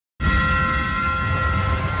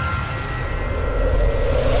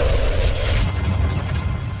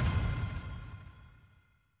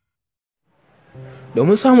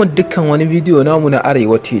Domin samun dukkan wani bidiyo namu na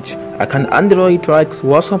Arewa Teach akan Android tracks,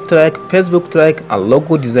 WhatsApp track, Facebook track and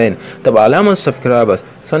logo design, taba alamar subscribers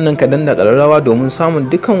sannan ka danna ƙararrawa domin samun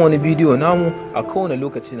dukkan wani bidiyo namu a kowane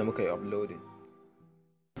lokaci da muka yi uploading.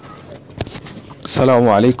 Assalamu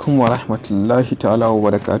alaikum wa rahmatullahi ta'ala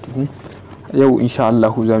wa barakatuhu. Yau insha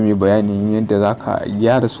Allah za mu yi bayanin yadda za ka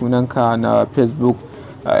gyara sunanka na Facebook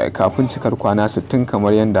kafin cikar kwana 60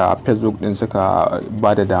 kamar yadda Facebook din suka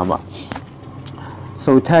ba da dama.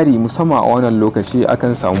 Sau tari musamman a wannan lokaci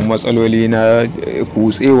akan samu matsaloli na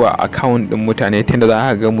kutsewa account din mutane, tunda za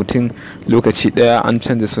ka ga mutum lokaci daya an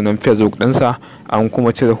canza sunan Facebook ɗinsa an kuma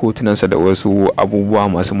cire hotunansa da wasu abubuwa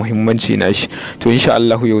masu muhimmanci na shi. To insha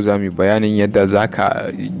Allah yau za mu yi bayanin yadda za ka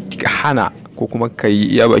hana ko kuma ka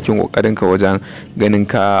yi iya bakin kokarinka wajen ganin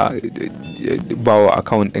ka bawa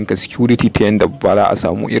account ɗinka security ta yadda ba za a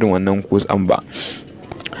samu irin wannan kutsen ba.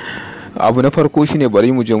 Abu na farko shine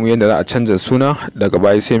bari mu je mu yadda za a canza suna, daga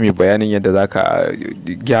baya sai mu bayanin yadda za ka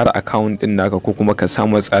gyara account din naka ko kuma ka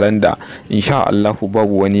samu tsaron da insha Allah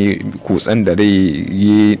babu wani kutsen da zai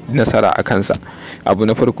yi nasara a kansa. Abu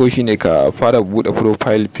na farko shine ka fara bude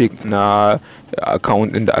profile pic na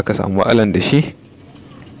account din da aka samu matsalan da shi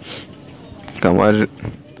kamar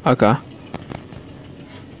haka.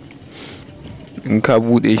 In ka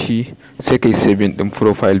bude shi sai kai saving din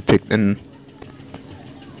profile pic din,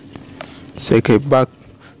 sai kai back,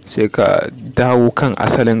 sai ka dawo kan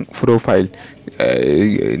asalin profile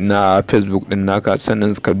na Facebook din naka,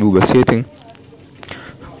 sannan ka duba setting,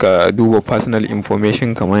 ka duba personal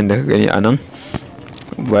information kamar yadda ka gani a nan.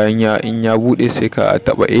 Bayan in ya bude sai ka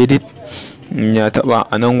taba edit. In ya taba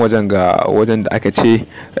a nan wajen ga wajen da aka ce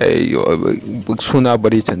suna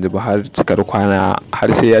bari canji ba har cikar kwana,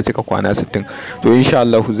 har sai ya cika kwana 60. To insha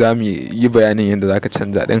Allah za mu yi bayanin yadda zaka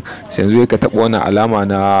canza din. Sai yanzu ka taba wannan alama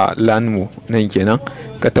na landmo nan kenan,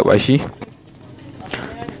 ka taba shi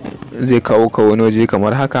zai kawo ka wani waje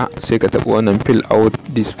kamar haka, sai ka taba wannan fill out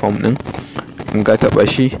this form din. In ka taba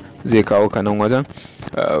shi zai kawo ka nan wajen.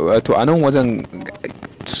 Wato a nan wajen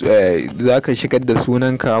za ka shigar da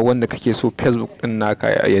sunanka wanda kake so Facebook din naka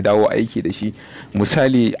ya dawo aiki da shi.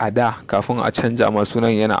 Misali a da kafin a canja ma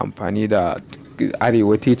sunan yana amfani da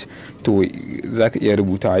Arewa Teach, to za ka iya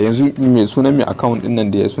rubuta yanzu mai sunan mai account din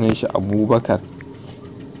nan da ya sunan shi Abubakar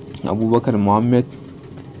Muhammad.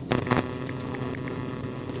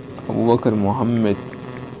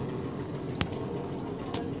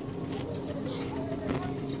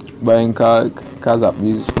 Bayan ka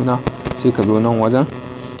zaɓi suna sai ka zo nan wajen,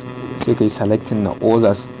 sai ka yi selecting na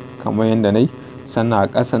others kamar yadda na yi. Sannan a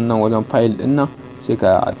ƙasan nan wajen file ɗin nan sai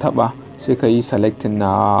ka taɓa, sai ka yi selecting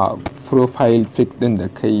na profile pic ɗin da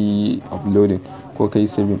ka yi uploading ko ka yi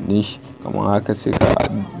saving ɗin shi kamar haka, sai ka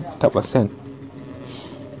taɓa send.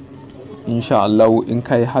 Insha Allah in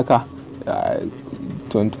ka yi haka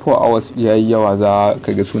 24 hours ya yi yawa za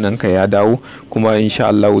ka ga sunanka ya dawo, kuma insha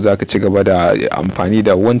Allah za ka ci gaba da amfani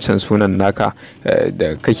da wancan sunan naka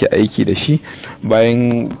da kake aiki da shi.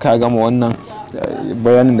 Bayan ka gama wannan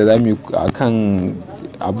bayanin da za mu yi akan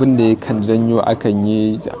abin da kan janyo akan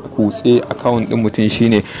yi kutse account din mutum,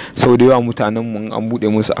 shine sau da yawa mutanen mu an bude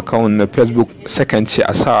musu account na Facebook sakan ce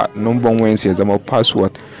a sa number wayansu ya zama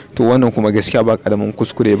password. To wannan kuma gaskiya ba karamin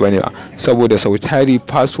kuskure bane ba, saboda sau tari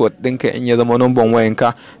password ɗinka in ya zama number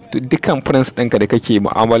wayanka, dukkan friends ɗinka da kake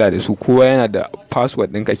mu'amala da su kowa yana da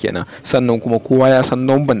password ɗinka kenan, sannan kuma kowa ya san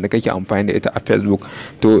number da kake amfani da ita a Facebook.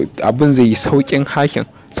 To abin zai yi sauƙin hakin,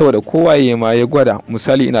 saboda kowa ya ma ya gwada.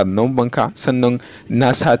 Misali ina da number ka, sannan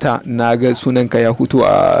na sata na ga sunanka ya hutu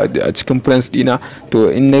a cikin friends dina, to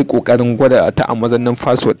in nayi kokarin gwada ta a mazannin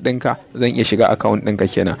password ɗinka zan iya shiga account ɗinka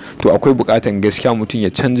kenan. To akwai buƙatan gaskiya mutum ya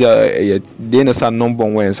canja, ya daina sa number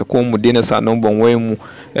wayansa ko mu daina sa number wayan mu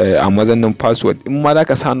a mazannin password. In ma za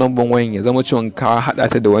ka sa number wayan ya zama cewa ka haɗa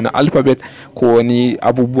ta da wani alphabet ko wani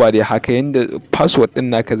abubuwa da haka, yanda password ɗin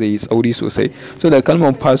naka zai yi tsauri sosai. So da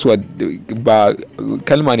kalmar password ba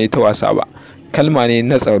kalma ne ta wasa ba, kalma ne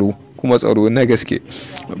na tsaro, kuma tsaro na gaske.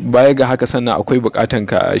 Baya ga haka sannan akwai bukatan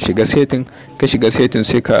ka shiga setting,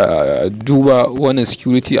 sai ka duba wannan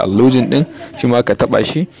security and login din, shi ma ka taba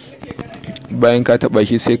shi. Bayan ka taba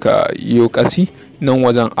shi sai ka yi kasi nan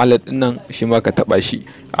wajen alert din nan, shi ma ka taba shi.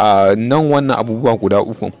 A nan wannan abubuwa guda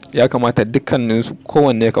uku ya kamata dukkanin su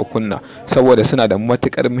kowanne ka kunna, saboda suna da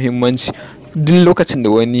matukar muhimmanci. Duk lokacin da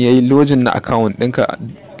wani yayi login na account ɗinka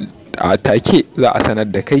a take za a sanar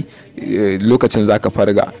da kai lokacin zaka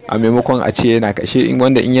farga, a maimakon a ce yana kashe.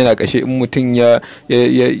 Wanda in yana kashe, in mutum ya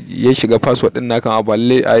shiga password din naka ba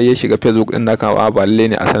lalle ya shiga Facebook din naka ba lalle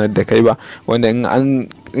ne a sanar da kai ba. Wanda in an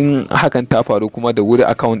in hakan ta faru kuma da wuri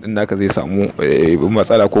account din naka zai samu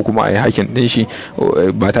matsala ko kuma a yi hacking din shi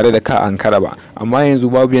ba tare da ka ankara ba. Amma yanzu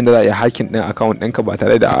babu yanda za a yi hacking din account ɗinka ba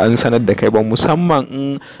tare da an sanar da kai ba, musamman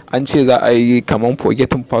in an ce za a yi kaman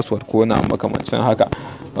forgetting password ko na makamancin haka.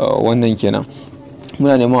 Wannan kenan.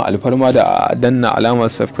 Muna neman alfarma da a danna alamar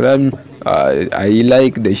subscribe, a yi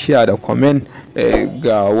like da share da comment.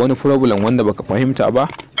 Ga wani problem wanda baka fahimta ba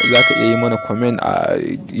za ka iya yi mana comment,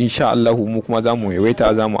 insha Allah mu kuma za mu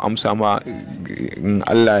yawaita, za mu amsa ma in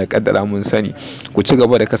Allah ya kaddara mun sani. Ku ci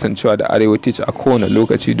gaba da kasancewa da Arewa Teach a kowane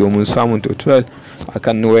lokaci domin samun tutorial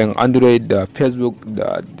akan wayan Android da Facebook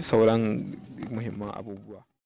da sauran muhimman abubuwa.